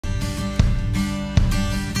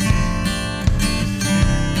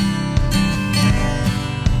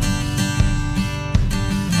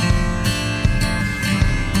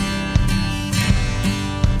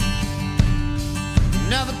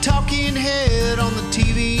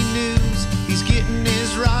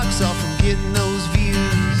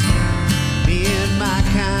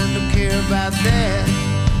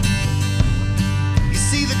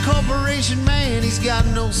corporation man, he's got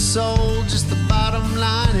no soul, just the bottom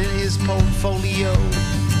line in his portfolio.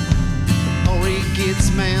 The more he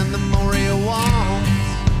gets, man, the more he wants.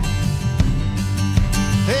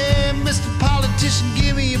 Hey, Mr. Politician,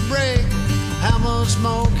 give me a break. How much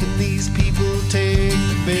more can these people take?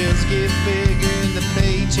 The bills get bigger and the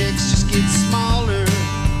paychecks just get smaller.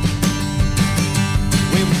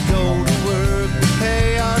 When we go to work, we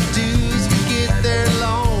pay our dues, we get their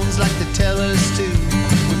loans like they tell us to.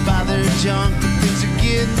 We buy their junk, but things are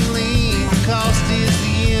getting lean. The cost is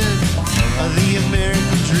the end of the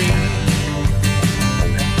American dream.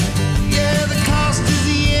 Yeah, the cost is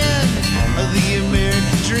the end of the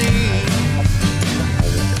American dream.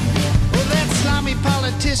 Well, that slimy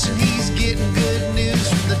politician, he's getting good news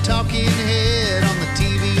from the talking head on the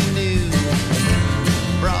TV news.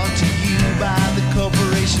 Brought to you by the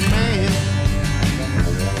corporation man.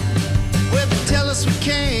 Well, they tell us we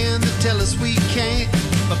can, they tell us we can't,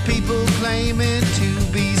 but people claiming to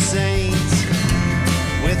be saints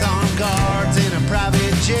with armed guards in a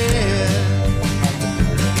private jet.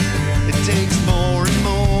 It takes more and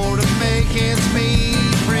more to make ends meet.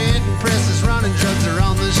 Print and presses running, drugs are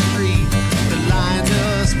on the street. They're lying to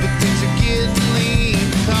us, but things are getting lean.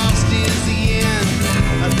 The cost is the end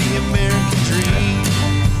of the American dream.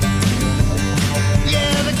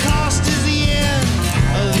 Yeah, the cost is the end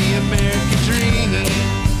of the American dream.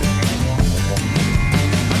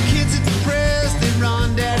 Our kids are depressed, they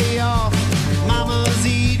run daddy off. Mama's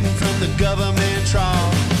eating from the government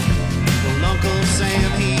trough. Well, Uncle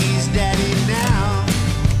Sam, he's daddy now.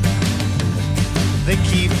 They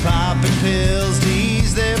keep popping pills to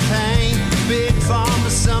ease their pain. Big Pharma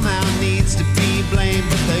somehow needs to be blamed,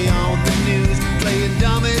 but they own the news, playing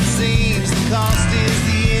dumb it seems. The cost is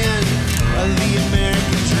the end of the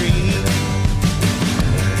American dream.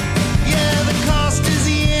 Yeah, the cost is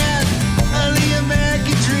the end of the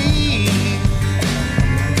American dream.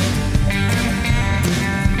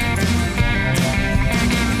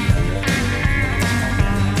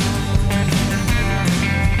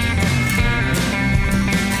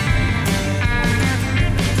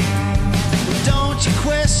 Well, don't you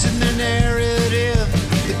question their narrative.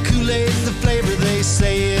 The Kool-Aid's the flavor, they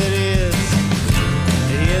say